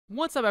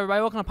What's up,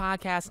 everybody? Welcome to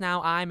Podcast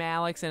Now. I'm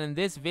Alex, and in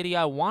this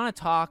video, I want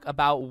to talk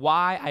about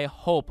why I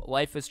hope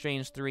Life is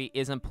Strange 3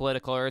 isn't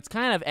political, or it's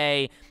kind of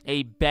a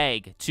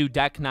beg to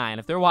Deck 9.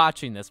 If they're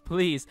watching this,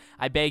 please,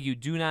 I beg you,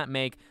 do not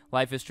make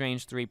Life is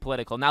Strange 3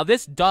 political. Now,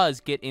 this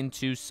does get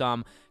into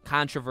some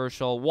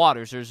controversial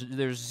waters.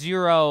 There's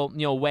zero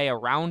way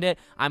around it.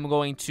 I'm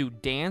going to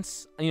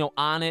dance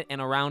on it and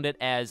around it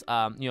as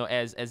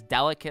as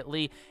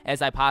delicately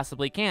as I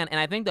possibly can. And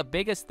I think the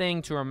biggest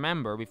thing to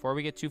remember before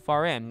we get too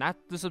far in, not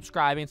the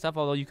subscribing stuff,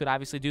 although you could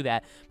obviously do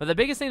that, but the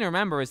biggest thing to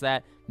remember is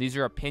that these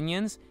are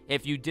opinions.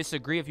 If you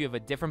disagree, if you have a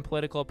different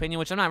political opinion,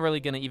 which I'm not really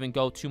going to even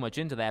go too much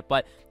into that,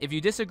 but if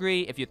you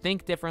disagree, if you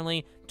think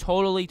differently,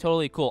 totally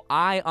cool.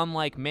 I,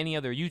 unlike many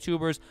other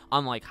YouTubers,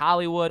 unlike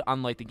Hollywood,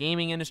 unlike the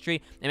gaming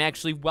industry, am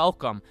actually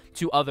welcome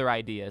to other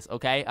ideas,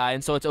 okay?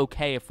 And so it's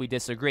okay if we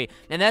disagree.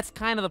 And that's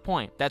kind of the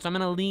point. That's what I'm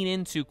going to lean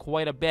into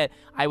quite a bit,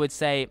 I would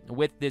say,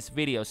 with this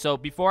video. So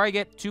before I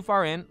get too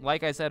far in,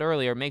 like I said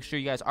earlier, make sure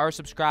you guys are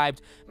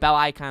subscribed, bell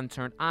icon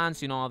turned on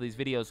so you know all these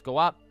videos go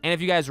up. And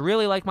if you guys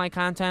really like my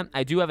content,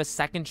 I do have a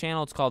second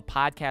channel. It's called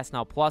Podcast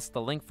Now Plus.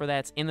 The link for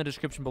that's in the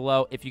description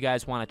below if you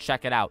guys want to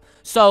check it out.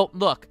 So,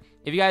 look,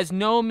 if you guys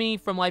know me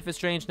from Life is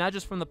Strange, not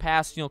just from the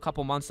past,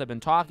 couple months I've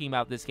been talking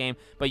about this game,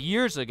 but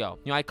years ago,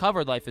 I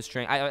covered Life is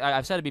Strange.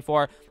 I've said it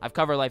before. I've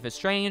covered Life is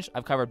Strange.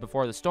 I've covered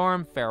Before the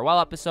Storm, Farewell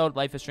episode,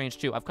 Life is Strange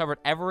 2. I've covered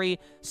every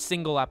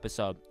single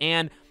episode.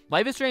 And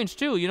Life is Strange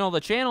 2, the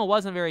channel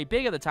wasn't very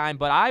big at the time,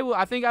 but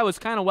I think I was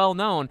kind of well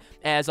known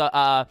as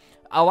a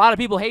lot of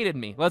people hated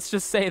me. Let's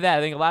just say that.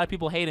 I think a lot of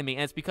people hated me,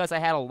 and it's because I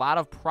had a lot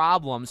of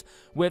problems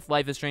with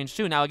Life is Strange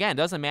 2. Now, again, it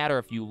doesn't matter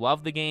if you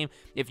love the game,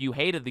 if you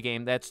hated the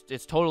game,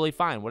 it's totally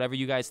fine. Whatever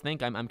you guys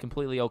think, I'm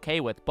completely okay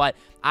with, but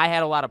I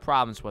had a lot of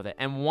problems with it,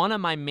 and one of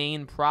my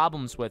main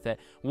problems with it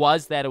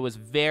was that it was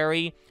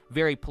very,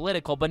 very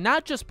political, but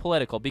not just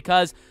political,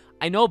 because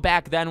I know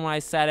back then when I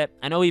said it,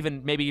 I know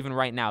maybe even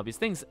right now, because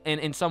things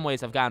in some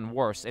ways have gotten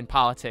worse in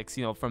politics,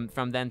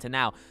 from then to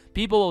now.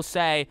 People will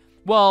say,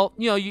 well,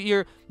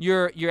 you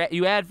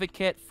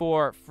advocate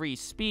for free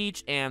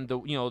speech and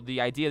the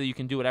idea that you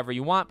can do whatever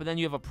you want, but then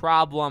you have a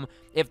problem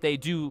if they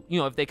do,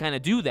 if they kind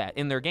of do that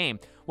in their game.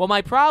 Well,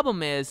 my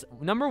problem is,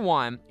 number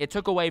one, it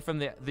took away from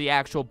the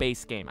actual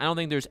base game. I don't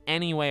think there's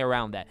any way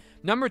around that.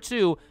 Number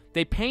two,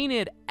 they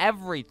painted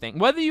everything,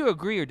 whether you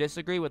agree or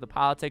disagree with the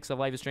politics of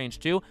Life is Strange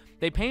 2,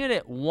 they painted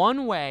it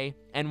one way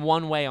and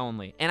one way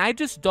only. And I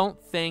just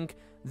don't think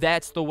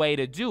that's the way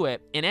to do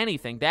it in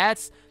anything.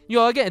 That's,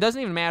 again, it doesn't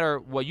even matter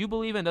what you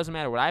believe in, it doesn't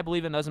matter what I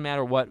believe in, it doesn't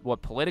matter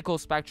what political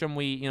spectrum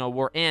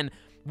we're in.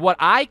 What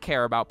I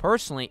care about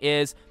personally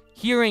is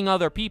hearing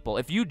other people.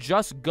 If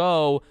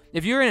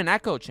you're in an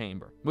echo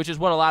chamber, which is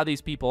what a lot of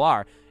these people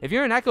are, if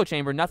you're in an echo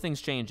chamber, nothing's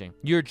changing.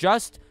 You're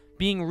just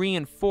being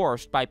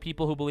reinforced by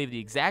people who believe the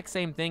exact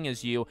same thing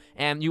as you,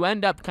 and you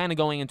end up kind of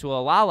going into a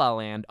la-la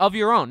land of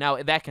your own.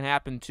 Now, that can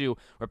happen to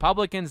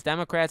Republicans,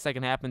 Democrats, that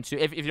can happen to,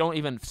 if you don't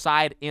even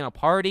side in a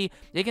party,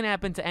 it can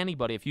happen to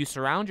anybody. If you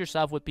surround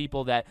yourself with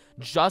people that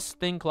just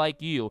think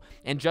like you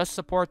and just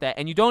support that,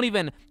 and you don't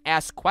even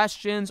ask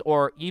questions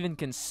or even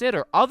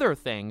consider other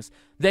things,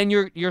 then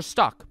you're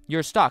stuck.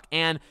 You're stuck.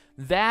 And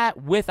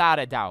that, without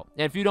a doubt,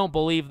 and if you don't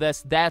believe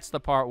this, that's the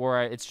part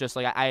where it's just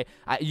like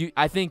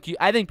I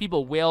think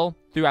people will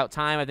throughout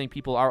time. I think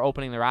people are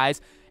opening their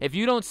eyes. If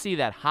you don't see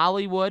that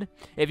Hollywood,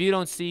 if you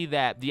don't see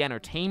that the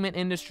entertainment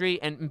industry,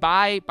 and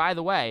by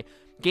the way,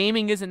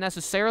 gaming isn't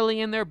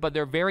necessarily in there, but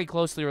they're very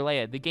closely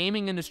related. The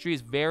gaming industry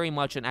is very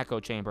much an echo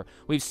chamber.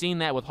 We've seen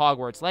that with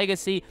Hogwarts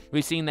Legacy.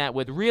 We've seen that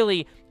with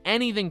really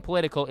anything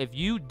political. If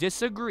you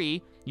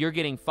disagree, you're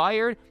getting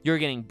fired, you're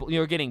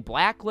getting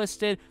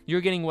blacklisted, you're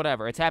getting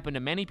whatever. It's happened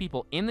to many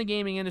people in the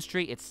gaming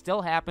industry. It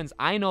still happens.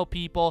 I know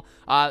people,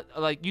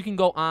 like, you can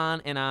go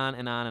on and on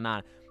and on and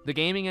on. The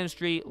gaming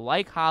industry,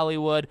 like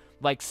Hollywood,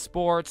 like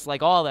sports,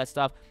 like all that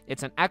stuff,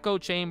 it's an echo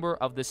chamber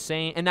of the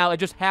same. And now it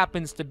just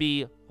happens to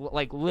be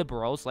like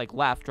liberals, like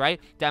left, right?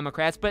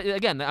 Democrats. But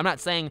again, I'm not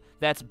saying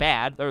that's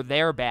bad or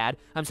they're bad.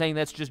 I'm saying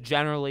that's just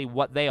generally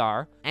what they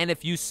are. And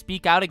if you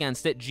speak out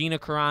against it, Gina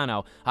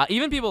Carano,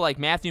 even people like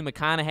Matthew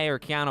McConaughey or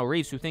Keanu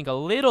Reeves who think a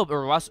little,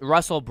 or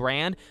Russell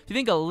Brand, if you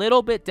think a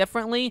little bit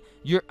differently,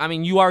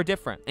 you are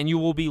different, and you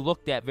will be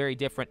looked at very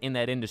different in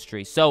that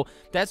industry. So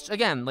that's,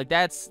 again, like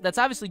that's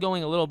obviously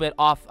going a little bit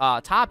off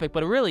topic,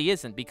 but it really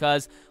isn't,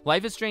 because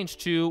Life is Strange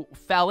 2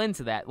 fell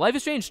into that. Life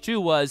is Strange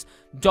 2 was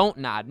Don't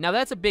Nod. Now,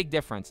 that's a big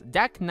difference.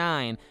 Deck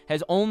 9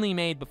 has only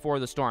made Before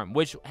the Storm,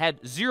 which had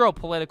zero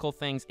political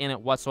things in it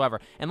whatsoever.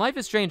 And Life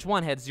is Strange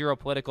 1 had zero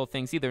political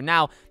things either.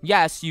 Now,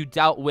 yes, you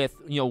dealt with,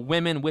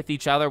 women with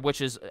each other, which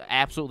is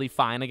absolutely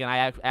fine.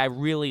 Again, I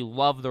really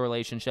love the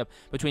relationship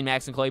between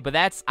Max and Chloe, but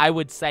that's, I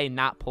would say,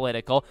 not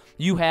political.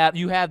 You have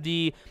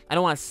the, I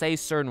don't want to say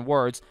certain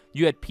words,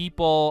 you had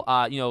people,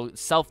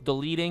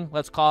 self-deleting,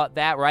 let's call it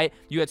that, right?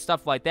 You had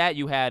stuff like that.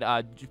 You had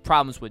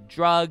problems with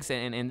drugs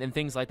and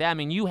things like that. I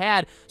mean, you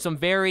had some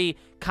very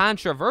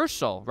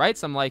controversial, right?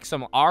 Some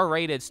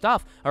R-rated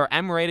stuff, or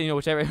M-rated,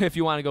 whichever, if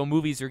you want to go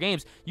movies or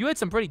games. You had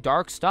some pretty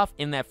dark stuff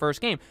in that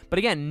first game. But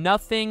again,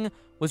 nothing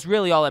was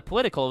really all that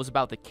political. It was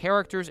about the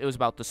characters. It was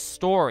about the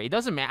story. It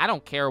doesn't matter. I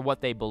don't care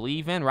what they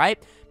believe in,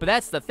 right? But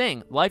that's the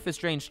thing. Life is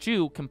Strange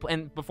 2,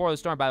 and Before the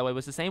Storm, by the way,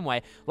 was the same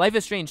way. Life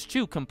is Strange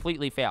 2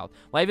 completely failed.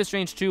 Life is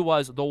Strange 2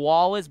 was, the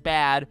wall is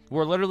bad.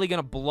 We're literally going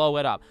to blow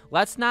it up.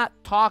 Let's not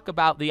talk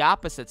about the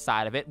opposite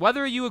side of it.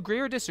 Whether you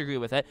agree or disagree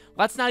with it,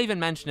 let's not even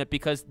mention it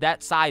because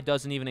that side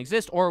doesn't even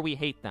exist or we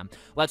hate them.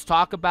 Let's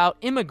talk about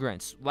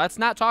immigrants. Let's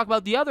not talk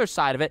about the other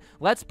side of it.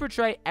 Let's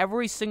portray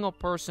every single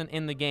person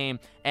in the game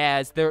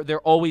as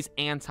they're always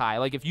anti.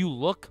 Like, if you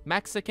look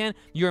Mexican,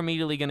 you're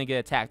immediately going to get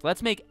attacked.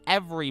 Let's make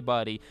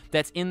everybody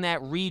that's in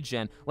that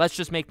region, let's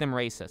just make them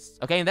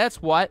racists. Okay, and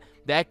that's what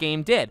that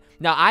game did.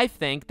 Now, I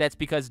think that's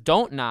because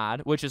Don't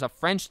Nod, which is a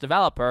French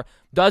developer,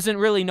 doesn't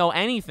really know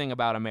anything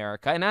about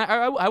America, and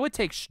I would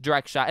take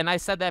direct shot, and I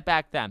said that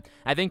back then.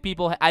 I think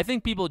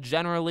people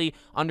generally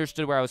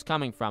understood where I was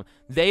coming from.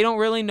 They don't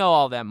really know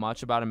all that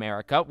much about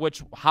America,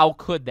 which, how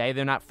could they?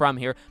 They're not from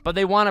here, but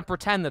they want to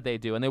pretend that they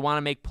do, and they want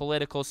to make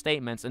political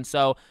statements, and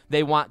so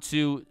they want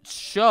to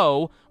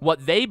show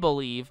what they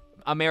believe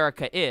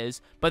America is,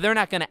 but they're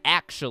not going to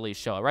actually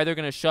show it, right? They're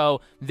going to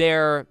show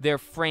their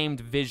framed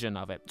vision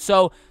of it.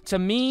 So, to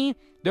me,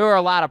 there are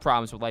a lot of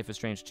problems with Life is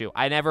Strange 2.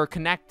 I never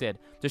connected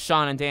to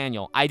Sean and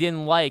Daniel. I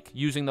didn't like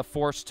using the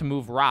Force to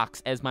move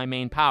rocks as my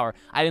main power.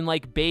 I didn't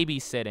like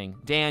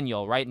babysitting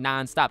Daniel, right,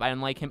 nonstop. I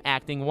didn't like him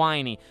acting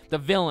whiny. The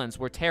villains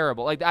were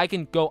terrible. Like, I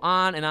can go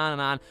on and on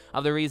and on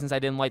of the reasons I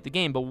didn't like the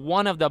game, but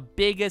one of the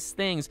biggest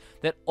things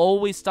that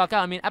always stuck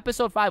out, I mean,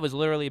 Episode 5 was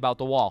literally about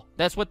the wall.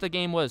 That's what the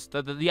game was.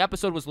 The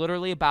episode was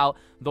literally about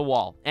the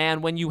wall.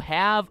 And when you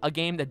have a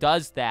game that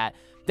does that,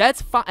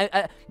 that's fine.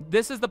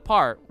 This is the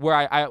part where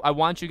I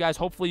want you guys,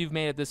 hopefully you've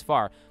made it this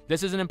far.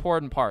 This is an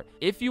important part.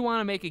 If you want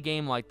to make a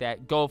game like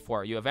that, go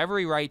for it. You have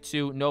every right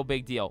to, no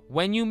big deal.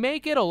 When you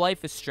make it a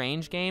Life is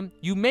Strange game,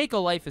 you make a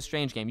Life is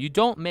Strange game. You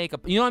don't make a,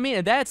 you know what I mean?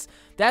 And that's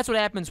what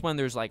happens when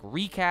there's like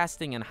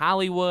recasting in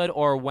Hollywood,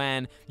 or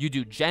when you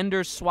do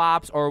gender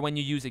swaps, or when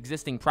you use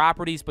existing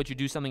properties, but you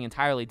do something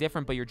entirely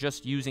different, but you're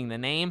just using the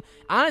name.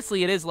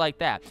 Honestly, it is like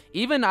that.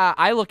 Even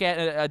I look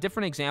at a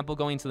different example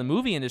going to the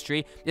movie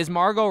industry is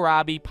Margot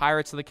Robbie,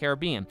 Pirates of the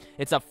Caribbean.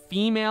 It's a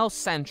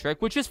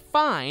female-centric, which is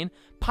fine,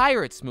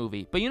 Pirates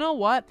movie. But you know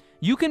what?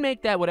 You can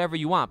make that whatever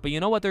you want. But you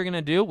know what they're going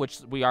to do, which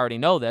we already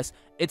know this?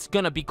 It's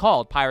going to be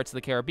called Pirates of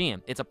the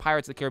Caribbean. It's a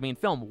Pirates of the Caribbean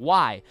film.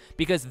 Why?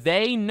 Because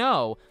they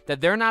know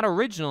that they're not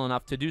original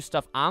enough to do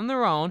stuff on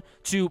their own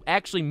to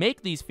actually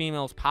make these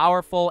females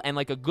powerful and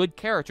like a good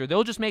character.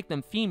 They'll just make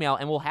them female,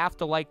 and we'll have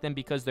to like them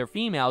because they're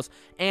females,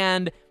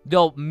 and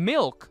they'll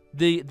milk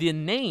the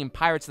name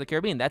Pirates of the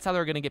Caribbean. That's how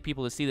they're going to get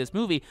people to see this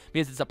movie,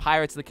 because it's a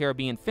Pirates of the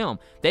Caribbean film.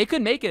 They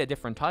could make it a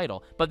different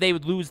title, but they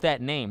would lose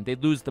that name.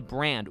 They'd lose the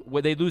brand.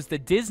 They'd lose the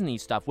Disney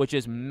stuff, which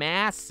is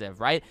massive,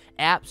 right?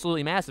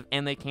 Absolutely massive,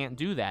 and they can't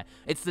do that.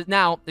 It's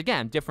now,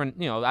 again,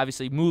 different, you know,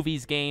 obviously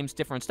movies, games,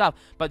 different stuff,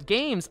 but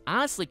games,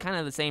 honestly, kind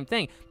of the same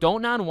thing.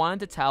 Don't Nod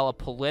wanted to tell a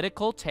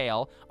political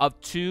tale of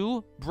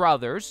two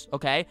brothers,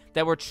 okay,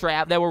 that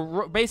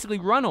were basically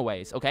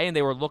runaways, okay, and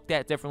they were looked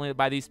at differently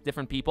by these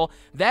different people.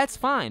 That's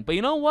fine. But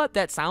you know what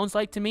that sounds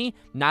like to me?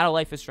 Not a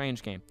Life is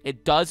Strange game.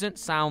 It doesn't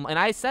sound, and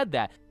I said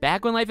that.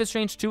 Back when Life is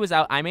Strange 2 was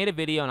out, I made a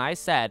video and I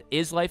said,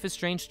 is Life is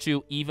Strange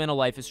 2 even a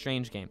Life is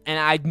Strange game? And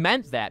I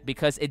meant that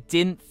because it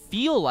didn't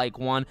feel like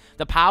one.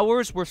 The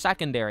powers were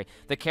secondary.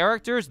 The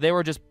characters, they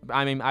were just,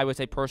 I mean, I would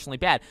say personally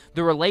bad.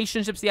 The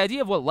relationships, the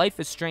idea of what Life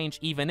is Strange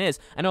even is.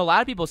 I know a lot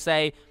of people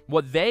say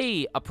what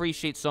they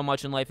appreciate so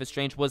much in Life is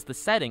Strange was the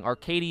setting.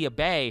 Arcadia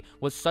Bay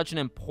was such an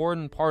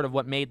important part of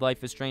what made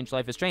Life is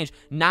Strange,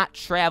 not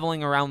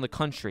traveling around the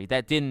country.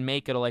 That didn't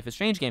make it a Life is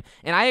Strange game.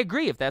 And I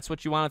agree, if that's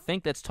what you want to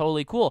think, that's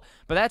totally cool.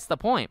 But that's the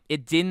point.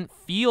 It didn't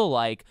feel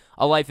like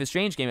a Life is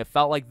Strange game. It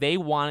felt like they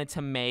wanted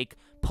to make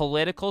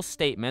political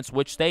statements,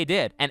 which they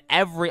did. And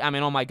I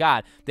mean, oh my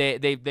God, they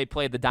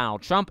played the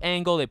Donald Trump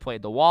angle, they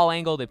played the wall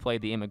angle, they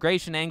played the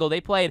immigration angle,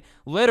 they played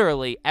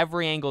literally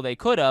every angle they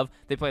could have.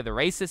 They played the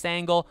racist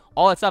angle,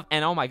 all that stuff,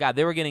 and oh my God,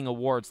 they were getting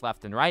awards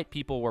left and right.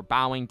 People were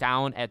bowing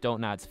down at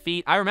Don't Nod's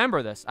feet. I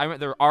remember this.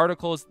 There were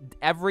articles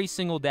every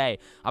single day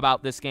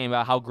about this game,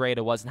 about how great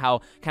it was and how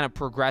kind of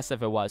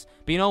progressive it was.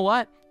 But you know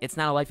what? It's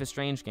not a Life is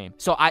Strange game.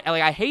 So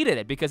I hated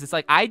it because it's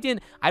like I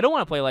don't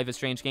want to play a Life is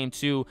Strange game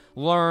to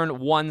learn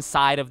one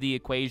side of the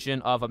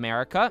equation of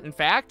America. In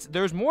fact,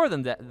 there's more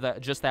than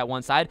just that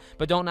one side,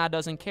 but Don't Nod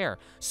doesn't care.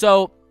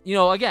 So, you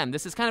know, again,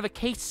 this is kind of a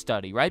case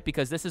study, right?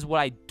 Because this is what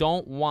I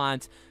don't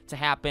want to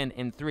happen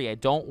in 3. I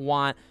don't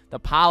want the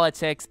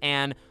politics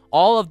and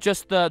all of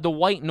just the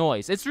white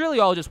noise. It's really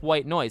all just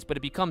white noise, but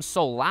it becomes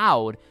so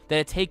loud that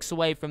it takes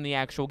away from the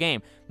actual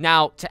game.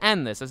 Now, to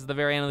end this is the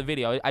very end of the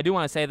video, I do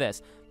want to say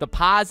this. The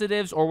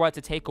positives or what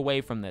to take away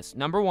from this.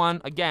 Number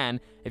one, again,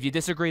 if you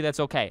disagree, that's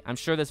okay. I'm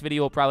sure this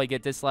video will probably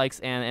get dislikes,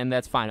 and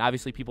that's fine.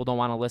 Obviously, people don't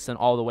want to listen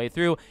all the way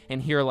through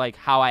and hear, like,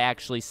 how I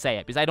actually say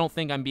it, because I don't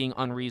think I'm being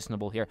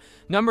unreasonable here.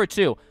 Number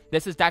two,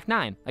 this is Deck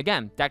 9.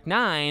 Again, Deck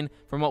 9,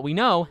 from what we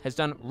know, has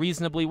done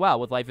reasonably well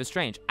with Life is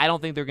Strange. I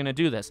don't think they're going to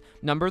do this.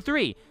 Number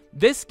three,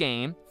 This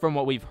game, from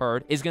what we've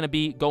heard, is going to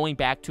be going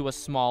back to a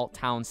small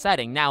town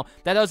setting. Now,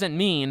 that doesn't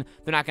mean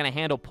they're not going to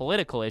handle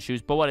political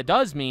issues, but what it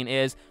does mean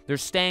is they're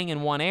staying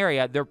in one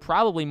area. They're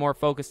probably more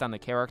focused on the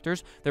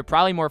characters. They're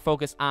probably more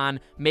focused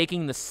on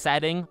making the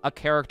setting a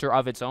character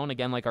of its own,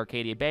 again, like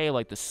Arcadia Bay,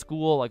 like the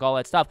school, like all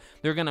that stuff.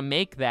 They're going to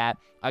make that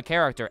a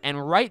character.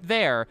 And right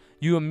there,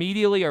 you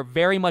immediately are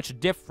very much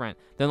different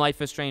than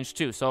Life is Strange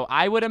 2. So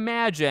I would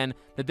imagine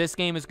that this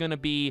game is going to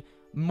be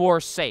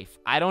more safe.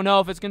 I don't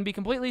know if it's going to be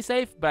completely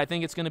safe, but I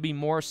think it's going to be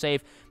more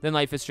safe than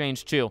Life is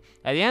Strange 2.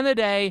 At the end of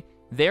the day,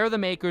 they're the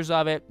makers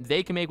of it.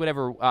 They can make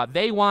whatever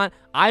they want.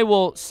 I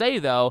will say,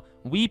 though,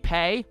 we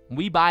pay,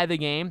 we buy the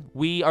game.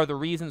 We are the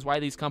reasons why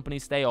these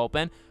companies stay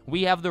open.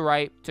 We have the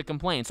right to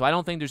complain. So I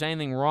don't think there's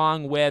anything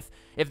wrong with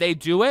if they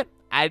do it.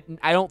 I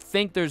don't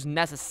think there's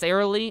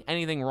necessarily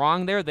anything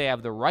wrong there. They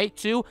have the right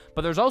to,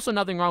 but there's also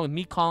nothing wrong with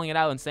me calling it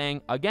out and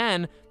saying,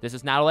 again, this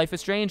is not a Life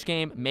is Strange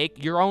game.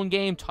 Make your own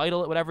game,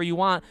 title it whatever you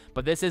want,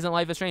 but this isn't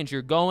Life is Strange.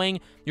 You're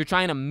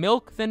trying to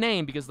milk the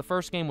name because the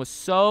first game was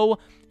so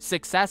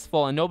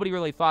successful and nobody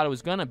really thought it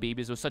was going to be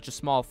because it was such a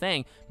small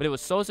thing, but it was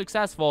so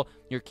successful.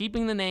 You're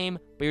keeping the name,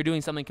 but you're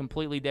doing something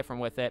completely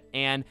different with it.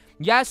 And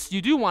yes,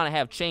 you do want to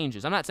have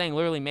changes. I'm not saying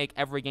literally make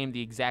every game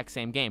the exact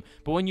same game,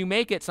 but when you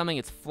make it something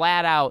it's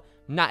flat out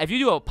not, if you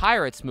do a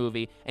Pirates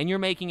movie and you're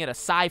making it a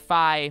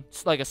sci-fi,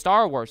 like a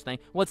Star Wars thing,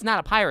 well, it's not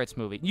a Pirates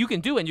movie. You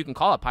can do it and you can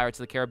call it Pirates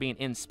of the Caribbean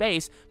in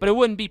space, but it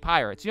wouldn't be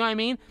Pirates. You know what I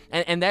mean?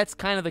 And that's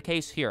kind of the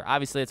case here.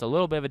 Obviously, it's a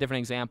little bit of a different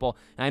example,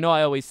 and I know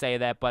I always say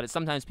that, but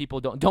sometimes people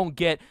don't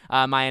get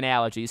my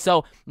analogy.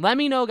 So let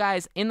me know,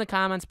 guys, in the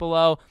comments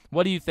below,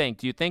 what do you think?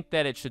 Do you think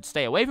that it should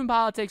stay away from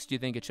politics? Do you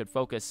think it should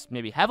focus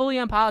maybe heavily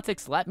on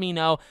politics? Let me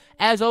know.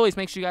 As always,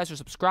 make sure you guys are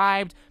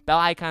subscribed, bell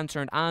icon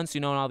turned on so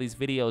you know when all these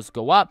videos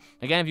go up.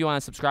 Again, if you want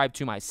to subscribe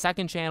to my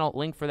second channel,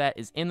 link for that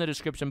is in the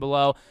description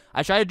below.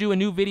 I try to do a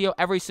new video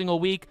every single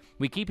week.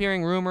 We keep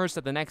hearing rumors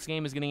that the next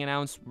game is getting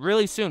announced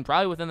really soon,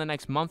 probably within the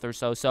next month or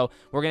so. So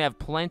we're going to have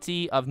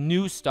plenty of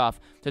new stuff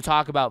to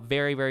talk about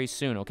very, very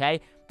soon,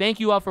 okay? Thank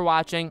you all for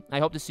watching. I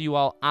hope to see you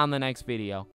all on the next video.